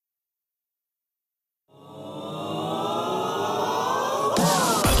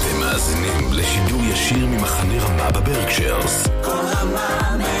לשידור ישיר ממחנה רמה בברקשיירס. כל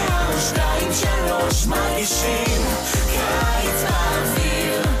רמה 102.3 מרגישים קיץ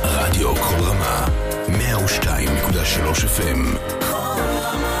באוויר. רדיו כל רמה 102.3 FM. כל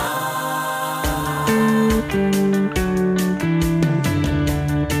רמה.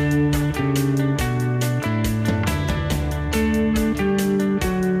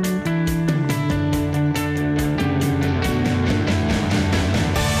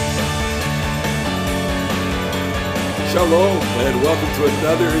 Shalom, and welcome to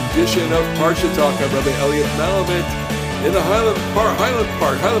another edition of Parsha Talk. I'm Rabbi Elliot Malamud in the Highland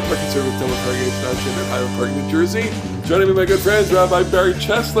Park Conservative Congregation in Highland Park, New Jersey. Joining me, my good friends, Rabbi Barry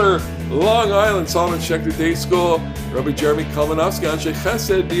Chesler, Long Island, Solomon Schechter Day School, Rabbi Jeremy Kalmanovsky, Anshe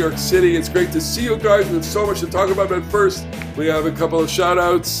Chesed, New York City. It's great to see you guys. We have so much to talk about, but first, we have a couple of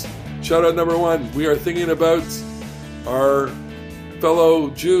shout-outs. Shout-out number one, we are thinking about our fellow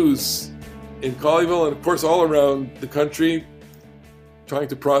Jews in Colleyville and, of course, all around the country, trying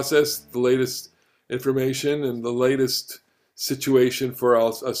to process the latest information and the latest situation for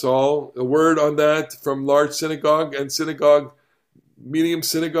us all. A word on that from Large Synagogue and Medium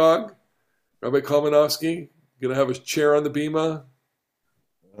Synagogue. Rabbi Kalmanovsky, going to have a chair on the bima?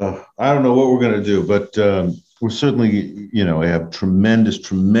 I don't know what we're going to do, but we're certainly, I have tremendous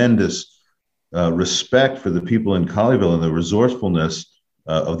respect for the people in Colleyville and the resourcefulness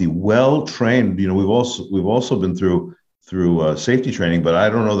of the well-trained. We've also been through safety training, but I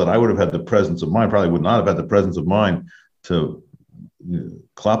don't know that I would have had the presence of mind, probably would not have had the presence of mind to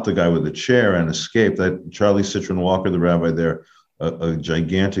clop the guy with the chair and escape. That Charlie Citron Walker, the rabbi there, a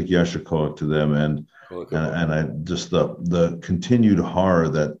gigantic yasher koach to them, and I just the continued horror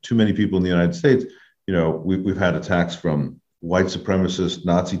that too many people in the United States, we've had attacks from white supremacist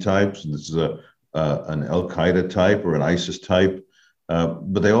Nazi types. This is an Al Qaeda type or an ISIS type.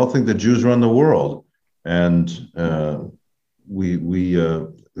 But they all think that Jews run the world, and we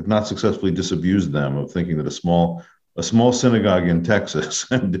have not successfully disabused them of thinking that a small synagogue in Texas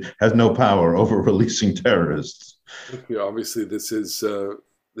has no power over releasing terrorists. Obviously, this is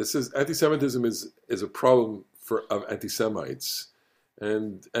anti-Semitism is a problem of anti-Semites,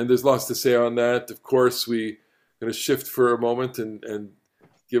 and there's lots to say on that. Of course, we're going to shift for a moment and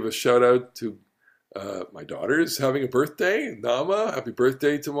give a shout out to. My daughter is having a birthday, Nama. Happy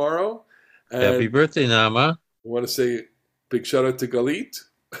birthday tomorrow. And happy birthday, Nama. I want to say big shout out to Galit.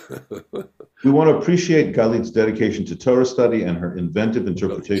 We want to appreciate Galit's dedication to Torah study and her inventive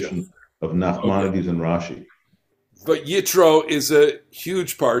interpretation of Nachmanides and Rashi. But Yitro is a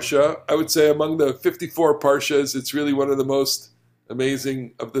huge parsha. I would say among the 54 parshas, it's really one of the most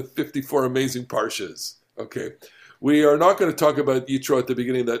amazing of the 54 amazing parshas. Okay. We are not going to talk about Yitro at the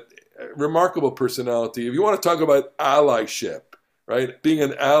beginning, that remarkable personality. If you want to talk about allyship, right, being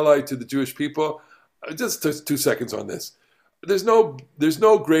an ally to the Jewish people, just 2 seconds on this. There's no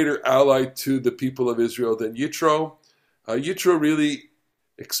greater ally to the people of Israel than Yitro. Yitro really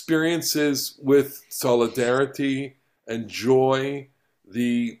experiences with solidarity and joy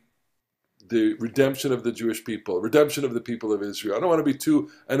the redemption of the Jewish people, redemption of the people of Israel. I don't want to be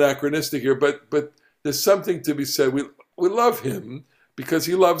too anachronistic here, but there's something to be said. We love him because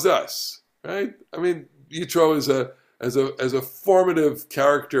he loves us, right? I mean, Yitro is as a formative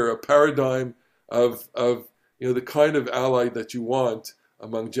character, a paradigm of the kind of ally that you want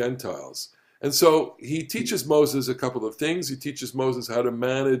among Gentiles. And so he teaches Moses a couple of things. He teaches Moses how to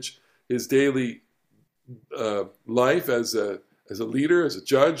manage his daily life as a leader, as a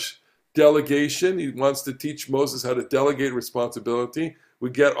judge. Delegation. He wants to teach Moses how to delegate responsibility. We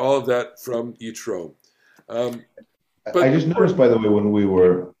get all of that from Yitro. But I just noticed, by the way, when we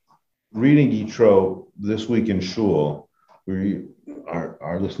were reading Yitro this week in Shul,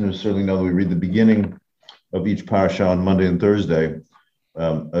 our listeners certainly know that we read the beginning of each parsha on Monday and Thursday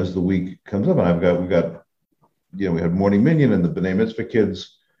as the week comes up. And we had morning minyan, and the B'nai Mitzvah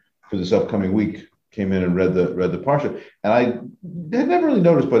kids for this upcoming week came in and read the parsha. And I had never really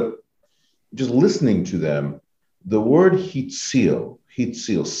noticed, but just listening to them, the word hitzil,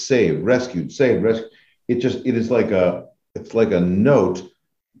 saved, rescued. It is like a note,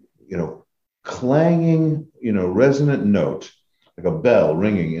 clanging, resonant note, like a bell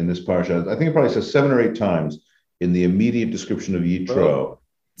ringing in this parsha. I think it probably says 7 or 8 times in the immediate description of Yitro.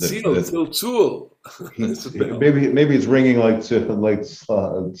 Tzil. Maybe it's ringing like Tzil.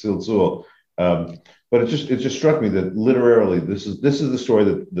 But it just struck me that literally this is the story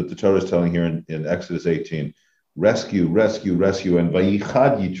that the Torah is telling here in Exodus 18. Rescue, and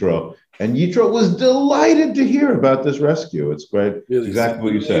Vayichad Yitro. And Yitro was delighted to hear about this rescue. It's great. Really, exactly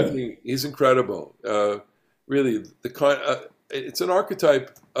what you said. He's incredible. Really, it's an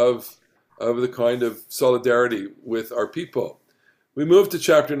archetype of of the kind of solidarity with our people. We move to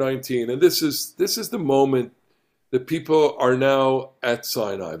chapter 19, and this is the moment that people are now at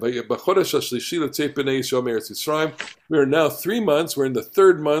Sinai. We are now 3 months. We're in the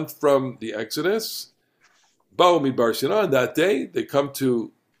third month from the Exodus. On that day, they come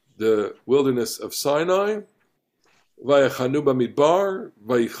to the wilderness of Sinai.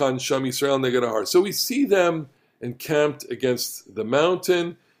 So we see them encamped against the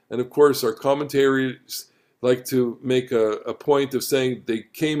mountain. And of course, our commentaries like to make a point of saying they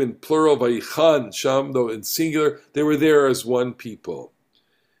came in plural, Vayichan Sham, though in singular, they were there as one people.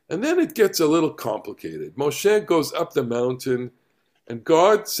 And then it gets a little complicated. Moshe goes up the mountain, and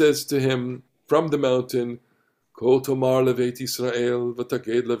God says to him from the mountain, Kol tomar levet Yisrael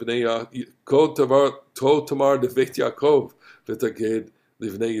v'taged levnei Kol tomar levet Yaakov v'taged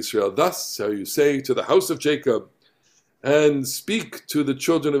levnei Yisrael. Thus shall you say to the house of Jacob, and speak to the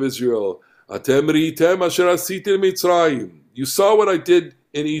children of Israel, Atem ritem asher asiti Mitzrayim. You saw what I did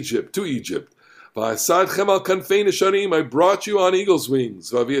in Egypt, to Egypt. V'asadchem al kanfei nesharim. I brought you on eagle's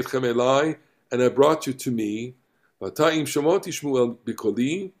wings. V'avietchem elai, and I brought you to me. V'ata'im shomot tishmu el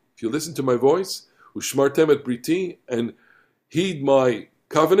bikoli. If you listen to my voice, ushmartem et briti, and heed my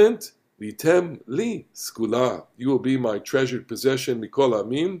covenant, vitem li skula. You will be my treasured possession, mikol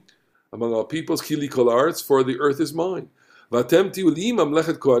amim, among all peoples, chili kol arts, for the earth is mine. You'll be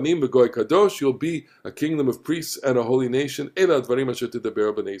a kingdom of priests and a holy nation. These are the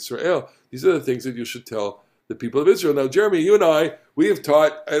things that you should tell the people of Israel. Now, Jeremy, you and I, we have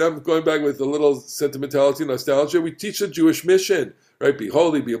taught, and I'm going back with a little sentimentality, nostalgia, we teach the Jewish mission, right? Be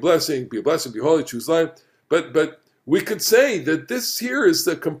holy, be a blessing, be holy, choose life. But we could say that this here is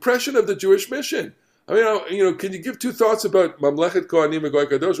the compression of the Jewish mission. I mean, can you give two thoughts about Mamlechet Kohanim and Goy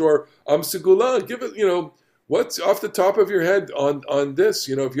Kadosh or Am Segula? Give it, what's off the top of your head on this?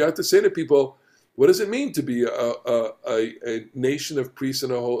 If you have to say to people, what does it mean to be a nation of priests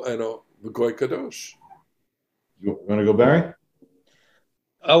and a Goy Kadosh? You want to go, Barry?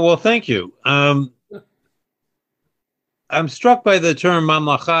 Oh, well, thank you. I'm struck by the term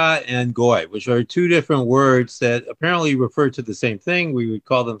mamlacha and goy, which are two different words that apparently refer to the same thing. We would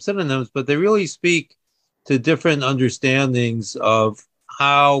call them synonyms, but they really speak to different understandings of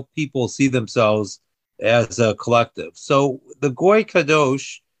how people see themselves as a collective. So the goy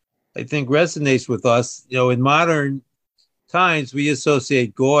kadosh, I think, resonates with us. In modern times, we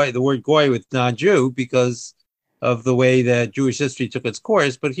associate the word goy with non-Jew because of the way that Jewish history took its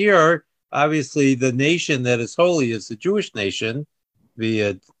course. But here, obviously, the nation that is holy is the Jewish nation,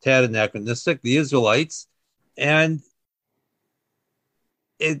 the tad anachronistic, the Israelites. And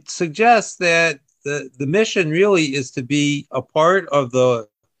it suggests that the mission really is to be a part of the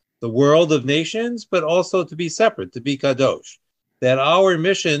world of nations, but also to be separate, to be kadosh. That our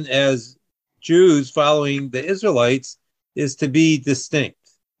mission as Jews following the Israelites is to be distinct.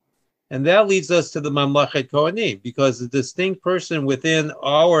 And that leads us to the Mamlechet Kohanim, because the distinct person within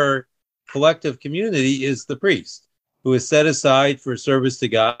our collective community is the priest, who is set aside for service to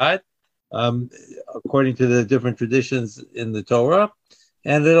God, according to the different traditions in the Torah.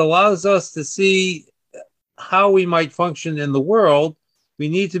 And it allows us to see how we might function in the world. We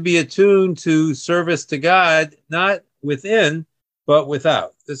need to be attuned to service to God, not within, but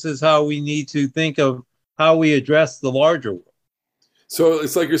without. This is how we need to think of how we address the larger world. So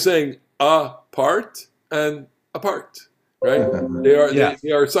it's like you're saying a part and apart, right?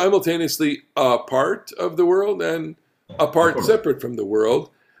 They are simultaneously a part of the world and a part separate from the world.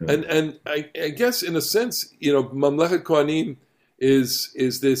 And I guess in a sense, Mamlechet Kohanim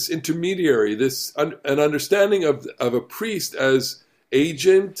is this intermediary, an understanding of a priest as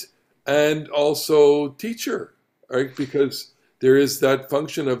agent and also teacher, right? Because there is that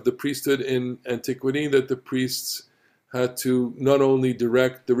function of the priesthood in antiquity that the priests had to not only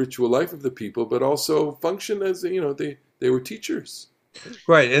direct the ritual life of the people, but also function as, they were teachers.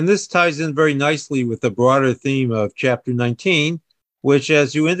 Right. And this ties in very nicely with the broader theme of chapter 19, which,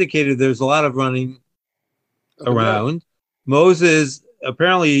 as you indicated, there's a lot of running around. Moses,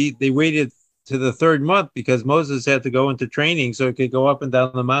 apparently they waited to the third month because Moses had to go into training so he could go up and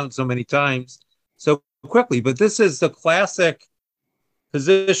down the mountain so many times so quickly. But this is the classic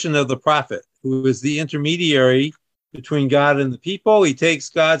position of the prophet, who is the intermediary between God and the people. He takes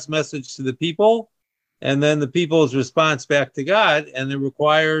God's message to the people, and then the people's response back to God, and it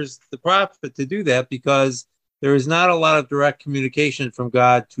requires the prophet to do that because there is not a lot of direct communication from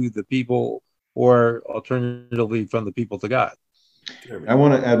God to the people, or alternatively from the people to God. I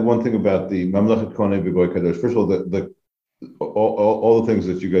want to add one thing about the Mamlechet Kohanim B'Goy Kadosh. First of all, all the things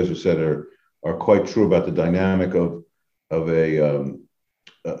that you guys have said are quite true about the dynamic of a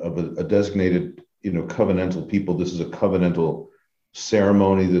a designated, covenantal people. This is a covenantal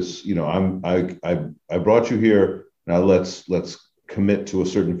ceremony. This, I brought you here. Now let's commit to a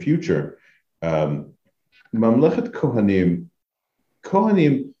certain future. Mamlechet Kohanim,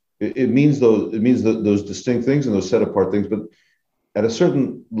 it means those distinct things and those set apart things, but at a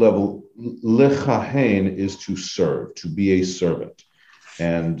certain level, lechahen is to serve, to be a servant,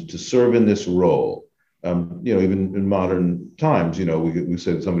 and to serve in this role. Even in modern times, we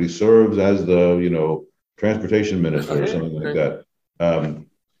said somebody serves as the, transportation minister or something like that.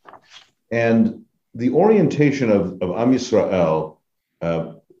 And the orientation of Am Yisrael,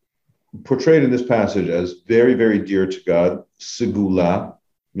 portrayed in this passage as very, very dear to God, Segula,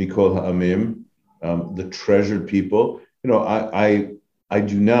 Mikol Ha'amim, the treasured people. I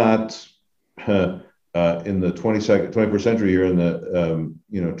do not, in the 21st century here, in the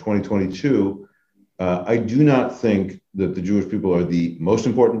 2022, I do not think that the Jewish people are the most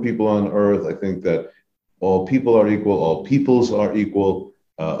important people on earth. I think that all people are equal, all peoples are equal,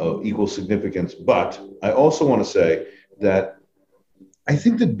 of equal significance. But I also want to say that I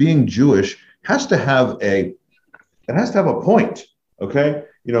think that being Jewish has to have a point. Okay,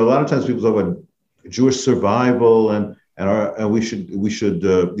 a lot of times people talk about Jewish survival and we should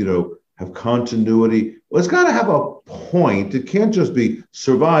have continuity. Well, it's got to have a point. It can't just be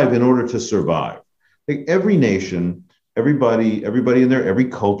survive in order to survive. Like every nation, everybody in there, every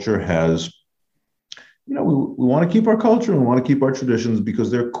culture has. We want to keep our culture and we want to keep our traditions because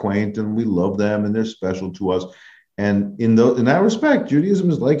they're quaint and we love them and they're special to us. And in that respect,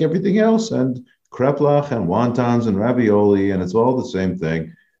 Judaism is like everything else, and kreplach and wontons and ravioli, and it's all the same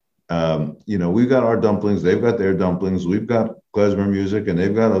thing. We've got our dumplings, they've got their dumplings, we've got klezmer music, and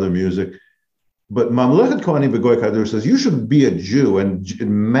they've got other music. But Mamlechet Kohanim B'Goy Kadosh says you should be a Jew, and it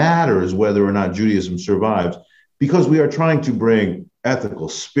matters whether or not Judaism survives, because we are trying to bring ethical,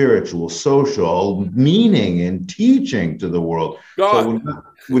 spiritual, social meaning and teaching to the world. God.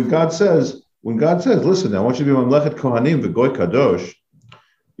 So when God says, listen, I want you to be Mamlechet Kohanim V'Goy Kadosh,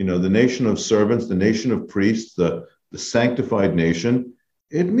 the nation of servants, the nation of priests, the sanctified nation,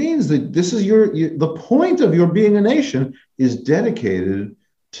 it means that this is the point of your being a nation is dedicated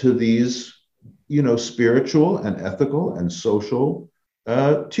to these, spiritual and ethical and social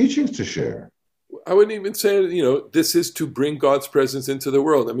teachings to share. I wouldn't even say, this is to bring God's presence into the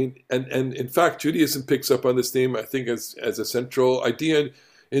world. I mean, and in fact, Judaism picks up on this theme, I think, as a central idea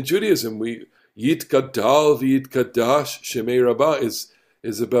in Judaism. Yitkadal v'yitkadash Shemei Rabbah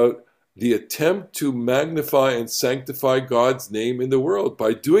is about the attempt to magnify and sanctify God's name in the world.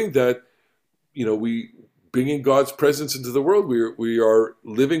 By doing that, we bringing God's presence into the world. We are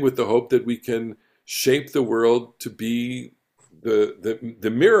living with the hope that we can shape the world to be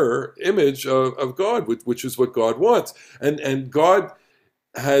the mirror image of God, which is what God wants. And God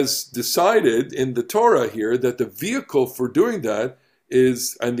has decided in the Torah here that the vehicle for doing that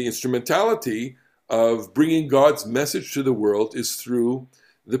is, and the instrumentality of bringing God's message to the world is through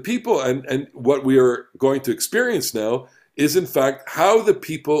the people. And what we are going to experience now is, in fact, how the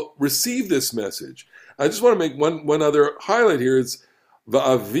people receive this message. I just want to make one other highlight here. It's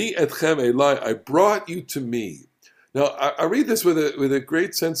Va'avi etchem elai, I brought you to me. Now, I read this with a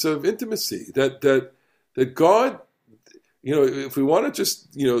great sense of intimacy, that God, if we want to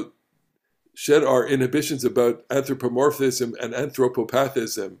just, shed our inhibitions about anthropomorphism and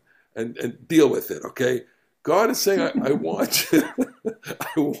anthropopathism and deal with it, okay? God is saying, I want you,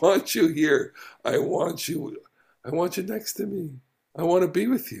 I want you here. I want you next to me. I want to be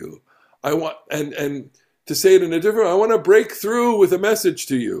with you. I want, and to say it in a different way, I want to break through with a message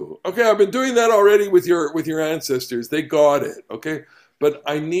to you. Okay, I've been doing that already with your ancestors. They got it, okay? But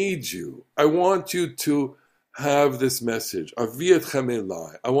I need you. I want you to have this message. I'm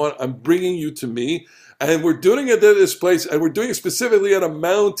bringing you to me. And we're doing it at this place, and we're doing it specifically at a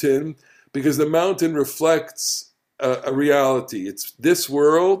mountain, because the mountain reflects a reality. It's this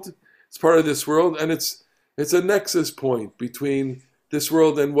world, it's part of this world, and it's a nexus point between this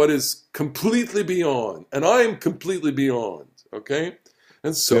world and what is completely beyond. And I am completely beyond, okay?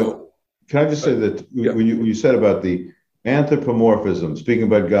 And so... Can I just say that when you said about the anthropomorphism, speaking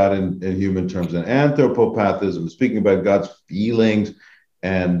about God in human terms, and anthropopathism, speaking about God's feelings,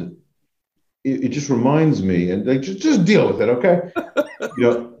 and it just reminds me, and just deal with it, okay?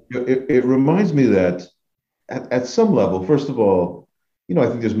 It reminds me that at some level, first of all, I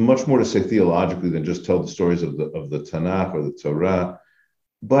think there's much more to say theologically than just tell the stories of the Tanakh or the Torah.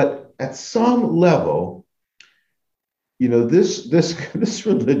 But at some level, this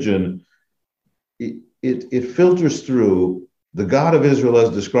religion, it filters through the God of Israel as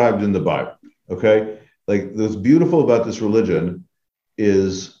described in the Bible. Okay, like what's beautiful about this religion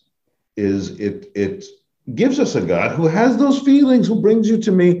it gives us a God who has those feelings, who brings you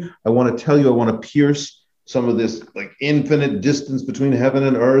to me. I want to tell you, I want to pierce some of this like infinite distance between heaven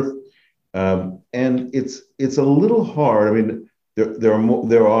and earth. And it's a little hard. I mean,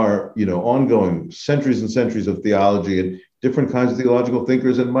 there are ongoing centuries and centuries of theology and different kinds of theological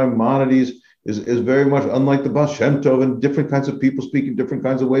thinkers, and Maimonides is very much unlike the Baal Shem Tov, and different kinds of people speak in different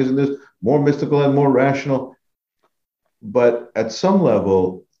kinds of ways in this, more mystical and more rational. But at some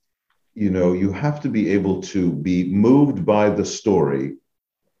level, you have to be able to be moved by the story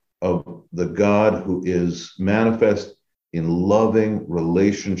of the God who is manifest in loving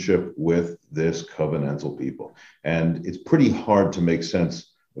relationship with this covenantal people. And it's pretty hard to make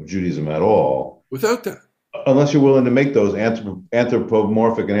sense of Judaism at all without that, unless you're willing to make those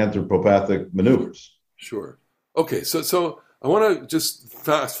anthropomorphic and anthropopathic maneuvers. Sure. Okay, so I want to just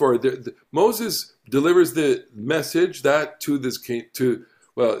fast forward. Moses delivers the message that to this king.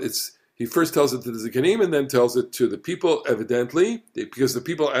 He first tells it to the Zikanim and then tells it to the people. Evidently, because the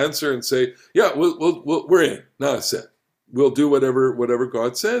people answer and say, "Yeah, we're in." Na'aseh. We'll do whatever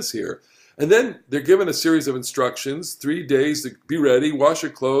God says here. And then they're given a series of instructions: 3 days to be ready, wash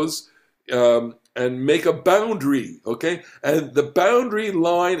your clothes, and make a boundary. Okay, and the boundary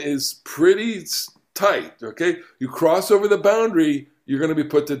line is pretty tight. Okay, you cross over the boundary, you're going to be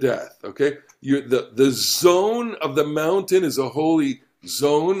put to death. Okay, the zone of the mountain is a holy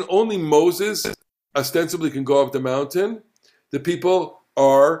zone. Only Moses ostensibly can go up the mountain. The people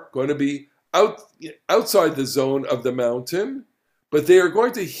are going to be outside the zone of the mountain, but they are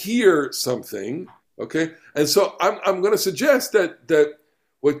going to hear something. Okay, and so I'm going to suggest that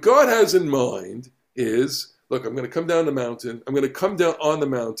what God has in mind is, look, I'm going to come down the mountain. I'm going to come down on the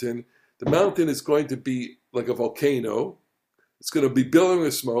mountain. The mountain is going to be like a volcano. It's going to be billowing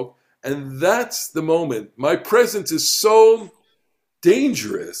with smoke. And that's the moment. My presence is so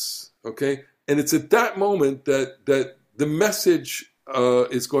dangerous, okay? And it's at that moment that the message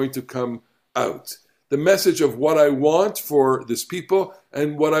is going to come out. The message of what I want for this people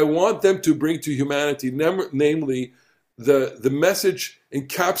and what I want them to bring to humanity, namely the message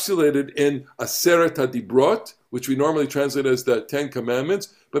encapsulated in Aseret HaDibrot, which we normally translate as the 10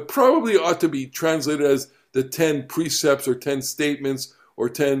 Commandments, but probably ought to be translated as the 10 precepts or 10 statements or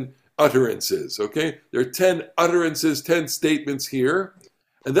 10 utterances, okay? There are 10 utterances, 10 statements here,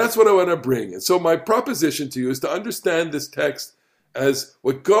 and that's what I want to bring. And so my proposition to you is to understand this text as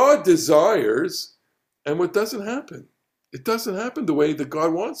what God desires and what doesn't happen. It doesn't happen the way that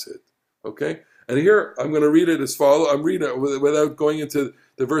God wants it, okay? And here, I'm going to read it as follows. I'm reading it without going into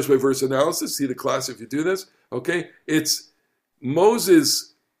the verse-by-verse analysis. See the class if you do this. Okay? It's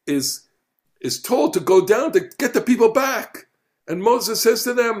Moses is told to go down to get the people back. And Moses says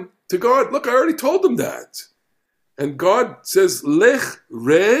to God, look, I already told them that. And God says, Lech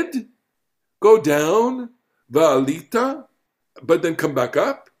red, go down, va'alita, but then come back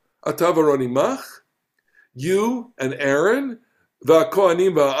up. Ata v'ronimach, you and Aaron,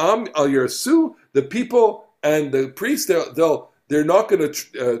 va'kohanim va'am al yersu, the people and the priests, they're not going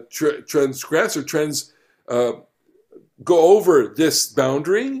to transgress or go over this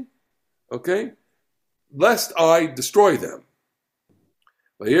boundary, okay? Lest I destroy them.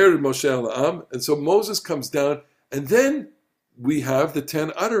 And so Moses comes down, and then we have the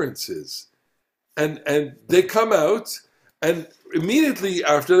 10 utterances. And they come out, and immediately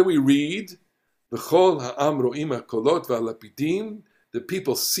after that we read, V'chol ha'am ro'im ha'kolot v'alapidim, the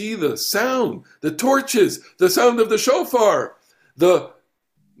people see the sound, the torches, the sound of the shofar. The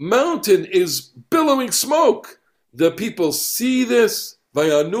mountain is billowing smoke. The people see this,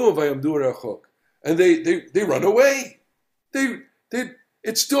 vayanu vayamdu rachok, and they run away.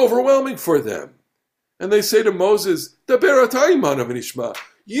 It's too overwhelming for them. And they say to Moses, Daber atah imanu v'nishma.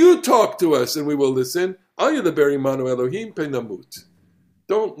 You talk to us and we will listen. Al yadaber imanu Elohim penamut.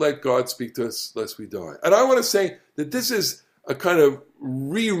 Don't let God speak to us lest we die. And I want to say that this is a kind of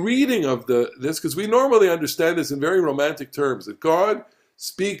rereading of this, because we normally understand this in very romantic terms, that God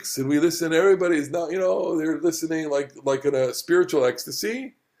speaks and we listen. Everybody is not, they're listening like in a spiritual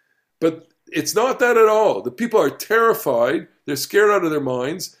ecstasy. But it's not that at all. The people are terrified. They're scared out of their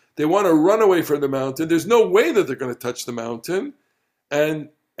minds. They want to run away from the mountain. There's no way that they're going to touch the mountain. And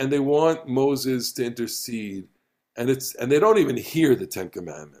they want Moses to intercede. And they don't even hear the 10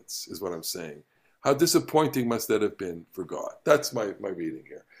 Commandments, is what I'm saying. How disappointing must that have been for God? That's my reading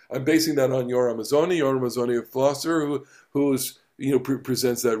here. I'm basing that on Yoram Hazony, a philosopher who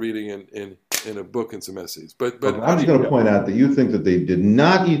presents that reading in a book and some essays. But I'm just going to point out that you think that they did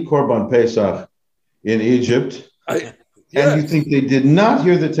not eat Korban Pesach in Egypt, and you think they did not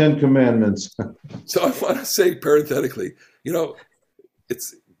hear the 10 Commandments. So I want to say parenthetically,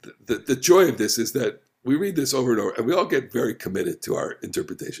 it's the joy of this is that we read this over and over, and we all get very committed to our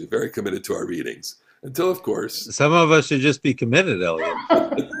interpretation, very committed to our readings, until, of course, some of us should just be committed, Elliot.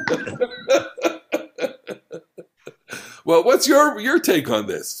 Well, what's your take on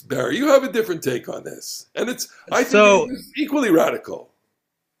this, Barry? You have a different take on this, and I think it's equally radical.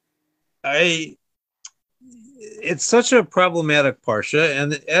 It's such a problematic parsha,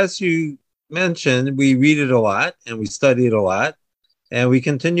 and as you mentioned, we read it a lot and we study it a lot, and we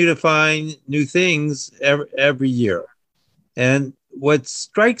continue to find new things every year. And what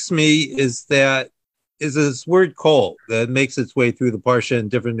strikes me is this word kol that makes its way through the parsha in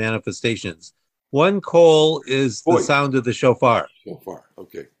different manifestations. One kol is the sound of the shofar. Shofar,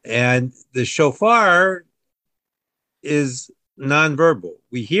 okay. And the shofar is nonverbal.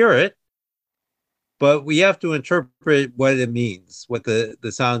 We hear it, but we have to interpret what it means, what the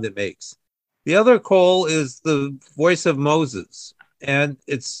sound it makes. The other kol is the voice of Moses. And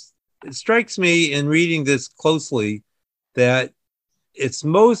it strikes me in reading this closely that it's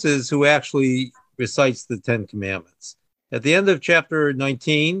Moses who actually recites the Ten Commandments. At the end of chapter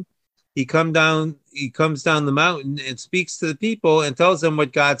 19, he comes down the mountain and speaks to the people and tells them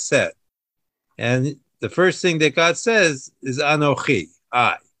what God said. And the first thing that God says is Anochi,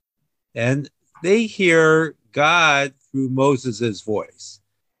 I. And they hear God through Moses' voice.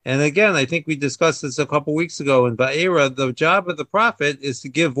 And again, I think we discussed this a couple weeks ago in Ba'era. The job of the prophet is to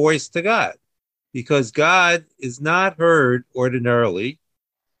give voice to God, because God is not heard ordinarily.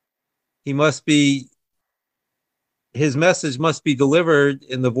 His message must be delivered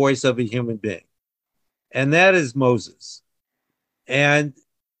in the voice of a human being. And that is Moses. And,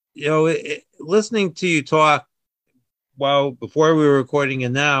 listening to you talk, before we were recording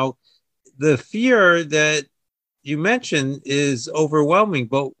and now, the fear that you mentioned is overwhelming,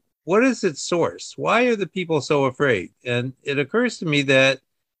 but what is its source? Why are the people so afraid? And it occurs to me that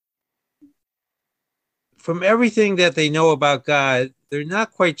from everything that they know about God, they're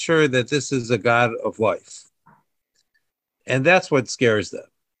not quite sure that this is a God of life. And that's what scares them,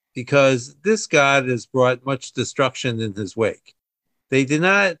 because this God has brought much destruction in his wake. They did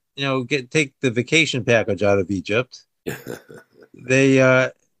not, take the vacation package out of Egypt.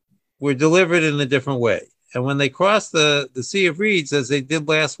 They were delivered in a different way. And when they cross the Sea of Reeds, as they did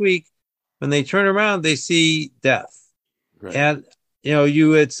last week, when they turn around, they see death. Right. And,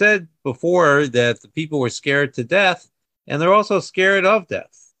 you had said before that the people were scared to death, and they're also scared of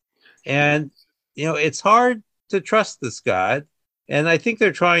death. And, it's hard to trust this God. And I think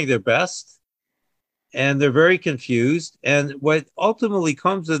they're trying their best, and they're very confused. And what ultimately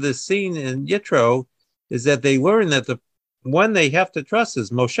comes of this scene in Yitro is that they learn that the one they have to trust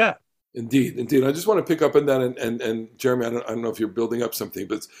is Moshe. Indeed. I just want to pick up on that, and Jeremy, I don't know if you're building up something,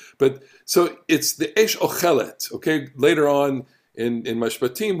 but so it's the Esh Ochelet. Okay, later on in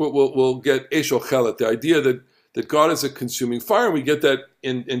Mashpatim, we'll get Esh Ochelet, the idea that God is a consuming fire, and we get that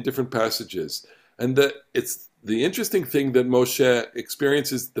in different passages. And it's the interesting thing that Moshe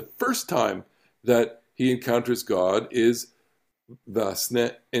experiences the first time that he encounters God is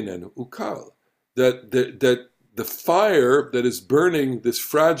Vasne Enenu Ukal, that the fire that is burning this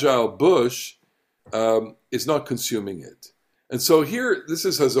fragile bush is not consuming it. And so here, this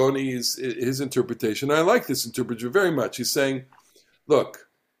is Hazoni's, his interpretation. I like this interpretation very much. He's saying, look,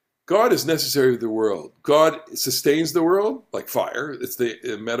 God is necessary to the world. God sustains the world like fire. It's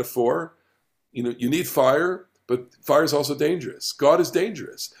the metaphor. You need fire, but fire is also dangerous. God is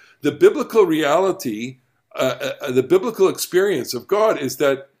dangerous. The biblical reality, the biblical experience of God is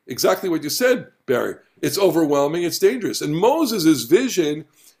that exactly what you said, Barry. It's overwhelming, it's dangerous. And Moses' vision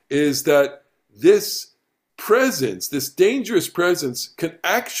is that this presence, this dangerous presence, can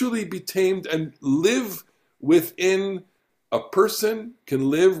actually be tamed and live within a person, can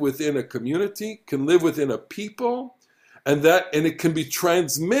live within a community, can live within a people, and it can be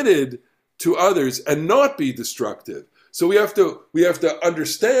transmitted to others and not be destructive. So we have to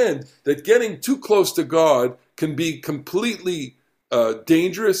understand that getting too close to God can be completely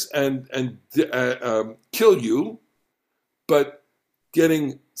dangerous and kill you, but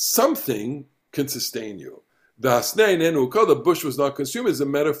getting something can sustain you. The bush was not consumed is a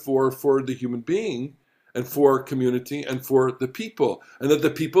metaphor for the human being and for community and for the people, and that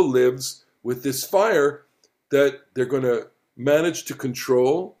the people lives with this fire that they're going to manage to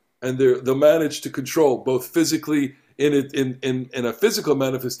control, and they'll manage to control both physically in a physical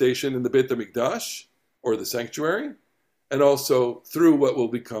manifestation in the Beit HaMikdash or the sanctuary, and also through what will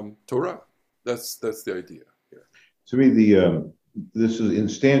become Torah. That's the idea here. To me, this is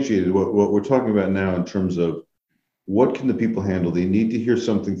instantiated what we're talking about now in terms of what can the people handle. They need to hear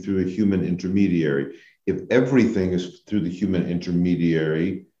something through a human intermediary. if everything is through the human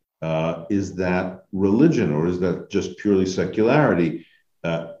intermediary, is that religion or is that just purely secularity?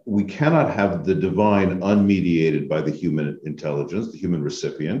 We cannot have the divine unmediated by the human intelligence, the human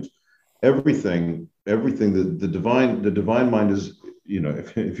recipient. Everything, the divine mind is,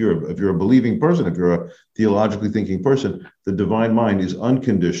 if you're a believing person, if you're a theologically thinking person, the divine mind is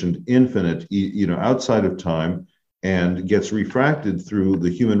unconditioned, infinite, outside of time, and gets refracted through the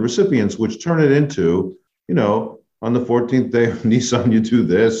human recipients, which turn it into, on the 14th day of Nisan, you do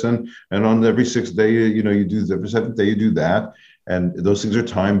this, and on every sixth day, you do every seventh day, you do that. And those things are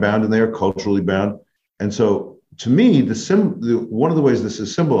time bound and they are culturally bound. And so to me, one of the ways this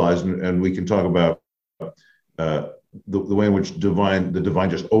is symbolized, and we can talk about the way in which the divine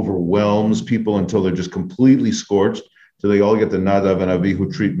just overwhelms people until they're just completely scorched, so they all get the Nadav and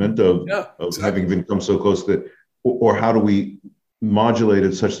Avihu treatment of having become so close that, or how do we modulate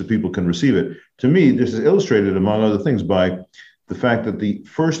it such that people can receive it? To me, this is illustrated, among other things, by the fact that the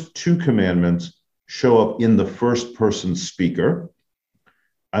first two commandments show up in the first person speaker.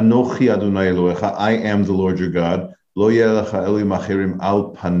 Anochi Adonai Elohecha, I am the Lord your God. Lo yelecha elohim acherim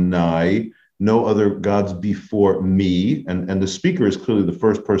al panai, no other gods before me. And the speaker is clearly the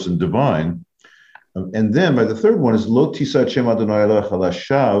first person divine. And then by the third one is Lo tisa et shem Adonai Elohecha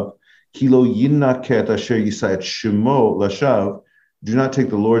lashav, ki lo yinaket asher yisa et shemo lashav. Do not take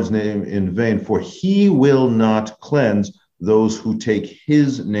the Lord's name in vain, for he will not cleanse those who take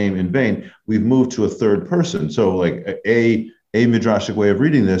his name in vain. We've moved to a third person. So like a midrashic way of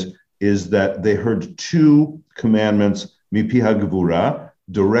reading this is that they heard two commandments, mipi hagvura,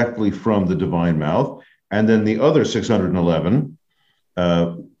 directly from the divine mouth. And then the other 611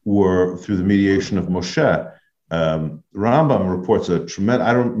 were through the mediation of Moshe. Rambam reports a tremendous,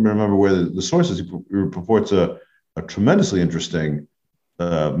 I don't remember where the source is, he reports a tremendously interesting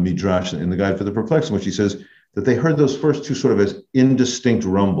midrash in the Guide for the Perplexed, in which he says that they heard those first two sort of as indistinct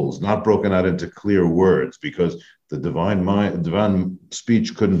rumbles, not broken out into clear words, because the divine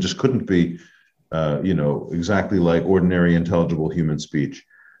speech couldn't be, exactly like ordinary intelligible human speech.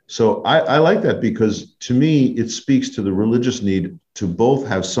 So I like that, because to me, it speaks to the religious need to both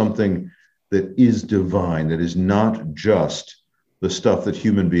have something that is divine, that is not just the stuff that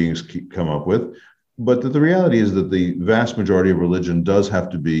human beings come up with, but that the reality is that the vast majority of religion does have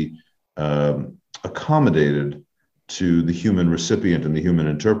to be accommodated to the human recipient and the human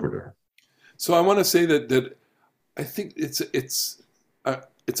interpreter. So I want to say that I think it's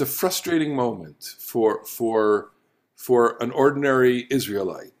a frustrating moment for an ordinary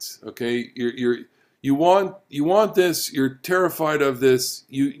Israelite. Okay, you want this. You're terrified of this.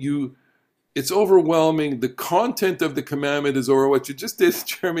 It's overwhelming. The content of the commandment is over. What you just did,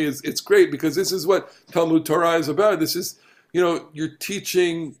 Jeremy, it's great, because this is what Talmud Torah is about. This is, you're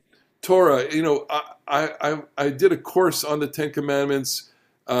teaching Torah. I did a course on the Ten Commandments,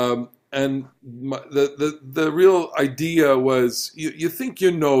 and the real idea was you think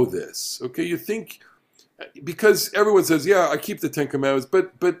you know this, okay? You think, because everyone says, yeah, I keep the Ten Commandments,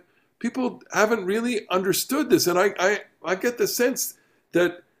 but people haven't really understood this, and I get the sense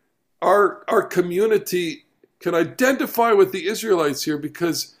that our community can identify with the Israelites here,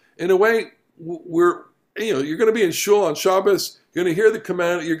 because in a way you're going to be in shul on Shabbos, you're going to hear the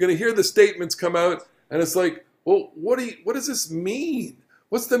command, you're going to hear the statements come out, and it's like, well, what does this mean?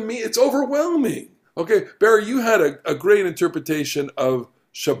 What's the mean? It's overwhelming. Okay, Barry, you had a great interpretation of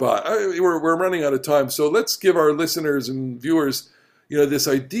Shabbat. We're running out of time, so let's give our listeners and viewers, this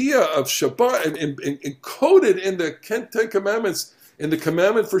idea of Shabbat and encoded in the Ten Commandments. And the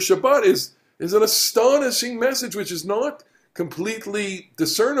commandment for Shabbat is an astonishing message, which is not completely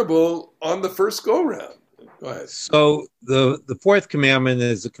discernible on the first go-round. Go ahead. So the fourth commandment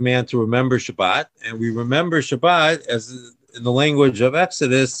is a command to remember Shabbat. And we remember Shabbat, as in the language of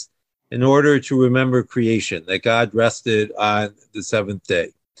Exodus, in order to remember creation, that God rested on the seventh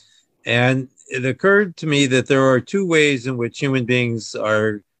day. And it occurred to me that there are two ways in which human beings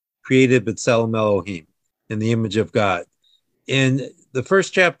are created b'tselem Elohim, in the image of God. In the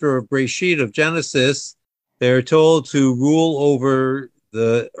first chapter of Breshit, of Genesis, they're told to rule over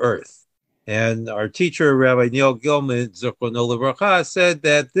the earth. And our teacher, Rabbi Neil Gilman, Zichrono Livracha, said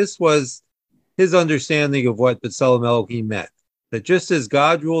that this was his understanding of what b'tselem Elohim meant. That just as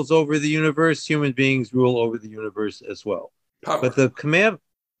God rules over the universe, human beings rule over the universe as well. Power. But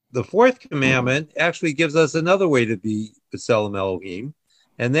the fourth commandment actually gives us another way to be b'tselem Elohim,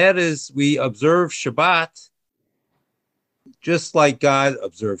 and that is we observe Shabbat just like God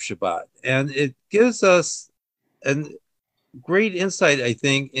observed Shabbat. And it gives us a great insight, I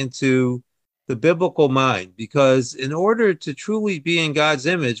think, into the biblical mind, because in order to truly be in God's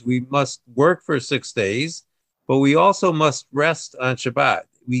image, we must work for 6 days, but we also must rest on Shabbat.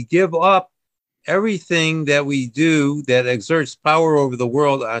 We give up everything that we do that exerts power over the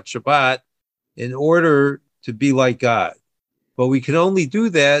world on Shabbat in order to be like God. But we can only do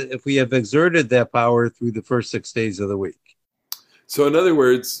that if we have exerted that power through the first 6 days of the week. So in other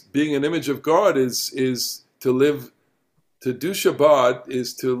words, being an image of God is to live, to do Shabbat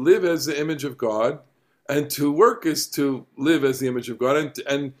is to live as the image of God, and to work is to live as the image of God.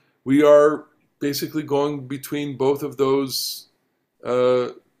 And we are basically going between both of those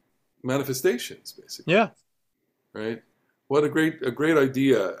manifestations, basically. Yeah. Right? What a great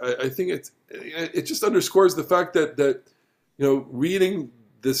idea. I think it just underscores the fact that reading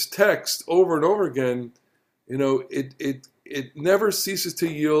this text over and over again, it never ceases to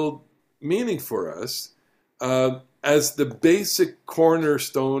yield meaning for us as the basic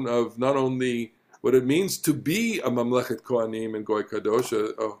cornerstone of not only what it means to be a Mamlechet Kohanim and Goy Kadosh,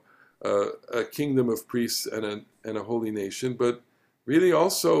 a kingdom of priests and a holy nation, but really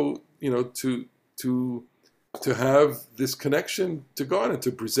also to have this connection to God and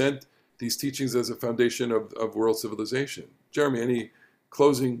to present these teachings as a foundation of world civilization. Jeremy, any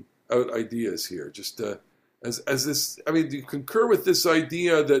closing out ideas here? Just as this, I mean, do you concur with this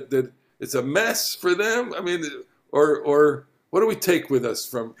idea that it's a mess for them? I mean, or what do we take with us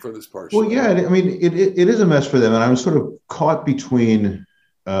from this parsha? Well, yeah, I mean, it is a mess for them, and I'm sort of caught between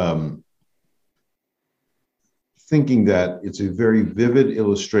thinking that it's a very vivid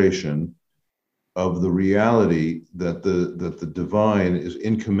illustration of the reality that the divine is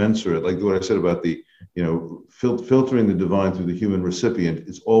incommensurate, like what I said about the filtering the divine through the human recipient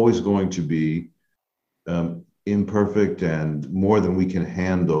is always going to be imperfect and more than we can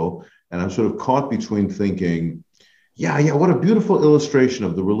handle. And I'm sort of caught between thinking, yeah, what a beautiful illustration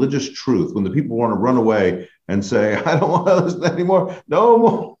of the religious truth when the people want to run away and say, I don't want to listen anymore.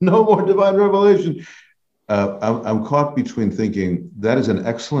 No more divine revelation. I'm caught between thinking that is an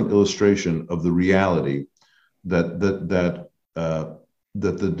excellent illustration of the reality that the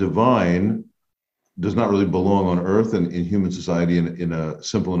divine does not really belong on earth and in human society in a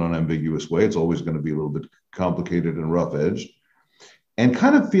simple and unambiguous way. It's always going to be a little bit complicated and rough-edged. And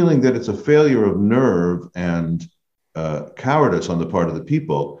kind of feeling that it's a failure of nerve and cowardice on the part of the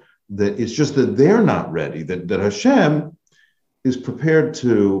people, that it's just that they're not ready, that Hashem is prepared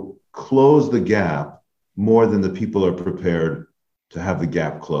to close the gap more than the people are prepared to have the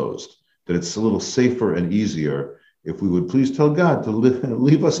gap closed, that it's a little safer and easier if we would please tell God to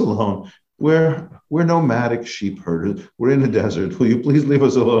leave us alone. We're nomadic sheep herders. We're in the desert. Will you please leave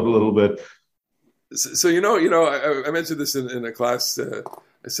us alone a little bit? So I mentioned this in a class.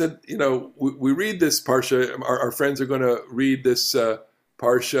 I said, we read this parsha. Our friends are going to read this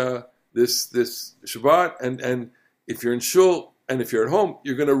parsha, this Shabbat, and if you're in shul and if you're at home,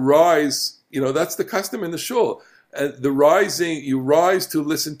 you're going to rise. That's the custom in the shul. And you rise to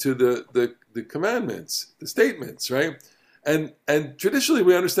listen to the commandments, the statements, right? And traditionally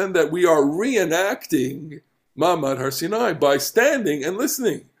we understand that we are reenacting Ma'amad Har Sinai by standing and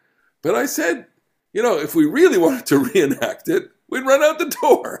listening. But I said, if we really wanted to reenact it, we'd run out the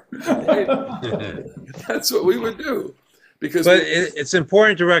door. Right? That's what we would do. It's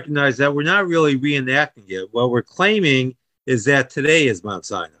important to recognize that we're not really reenacting it. What we're claiming is that today is Mount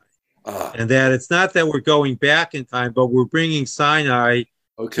Sinai. And that it's not that we're going back in time, but we're bringing Sinai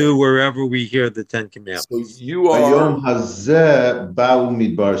to wherever we hear the Ten Commandments. So you are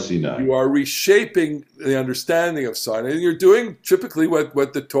reshaping the understanding of Sinai. And you're doing typically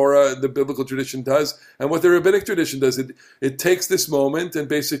what the Torah, the biblical tradition does, and what the rabbinic tradition does. It takes this moment and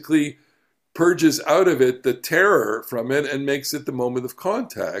basically purges out of it the terror from it and makes it the moment of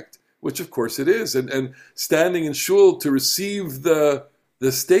contact, which of course it is. And standing in shul to receive the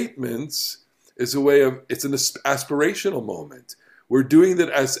statements is a way of, it's an aspirational moment. We're doing that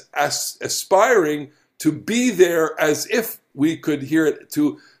as aspiring to be there as if we could hear it,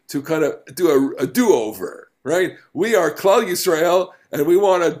 to kind of do a do-over, right? We are Klal Yisrael, and we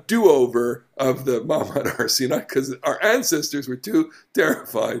want a do-over of the Ma'amad Har Sinai because our ancestors were too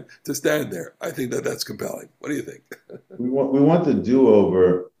terrified to stand there. I think that's compelling. What do you think? we want the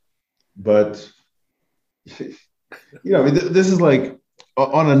do-over, but this is like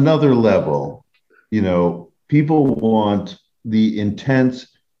on another level. People want the intense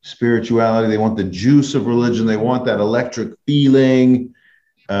spirituality. They want the juice of religion. They want that electric feeling.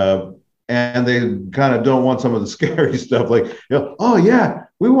 And they kind of don't want some of the scary stuff like, oh yeah,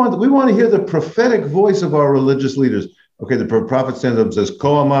 we want to hear the prophetic voice of our religious leaders. Okay, the prophet stands up and says,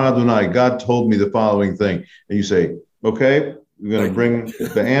 Ko Amar Adonai, God told me the following thing. And you say, okay, We're going to bring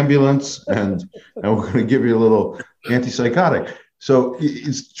the ambulance, and we're going to give you a little antipsychotic. So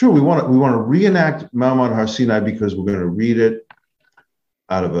it's true. We want to reenact Ma'amad Har Sinai because we're going to read it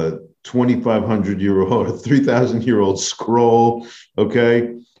out of a 2,500-year-old, a 3,000-year-old scroll.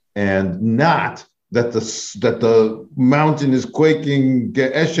 Okay, and not that the mountain is quaking.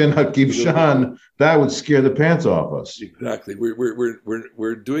 Ge'eshen hakivshan, that would scare the pants off us. Exactly.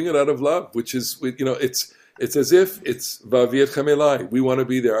 We're doing it out of love, which is, it's as if it's Va'avietchem elai. We want to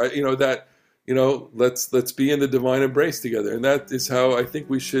be there. Let's be in the divine embrace together, and that is how I think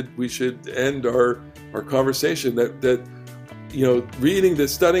we should end our conversation. That reading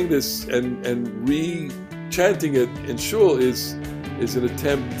this, studying this, and re-chanting it in shul is an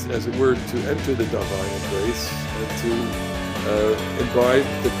attempt, as it were, to enter the divine embrace and to imbibe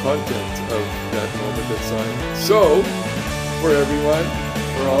the content of that moment at Zion. So, for everyone,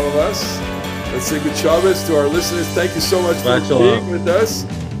 for all of us, let's say good Shabbos to our listeners. Thank you so much for being with us.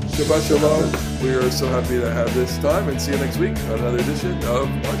 Shabbat Shalom. We are so happy to have this time, and see you next week on another edition of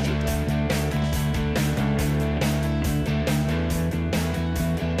Parshat.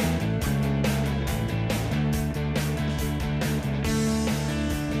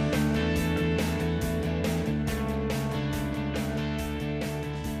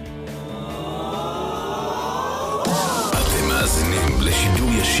 אתם מאזינים לשידור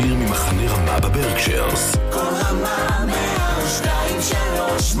ישיר ממחנה רמה בברקשיירס. כל רמה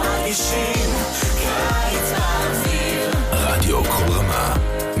 102.3 מרגישים קיץ באוויר. רדיו כל רמה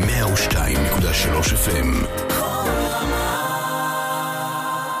 102.3 FM.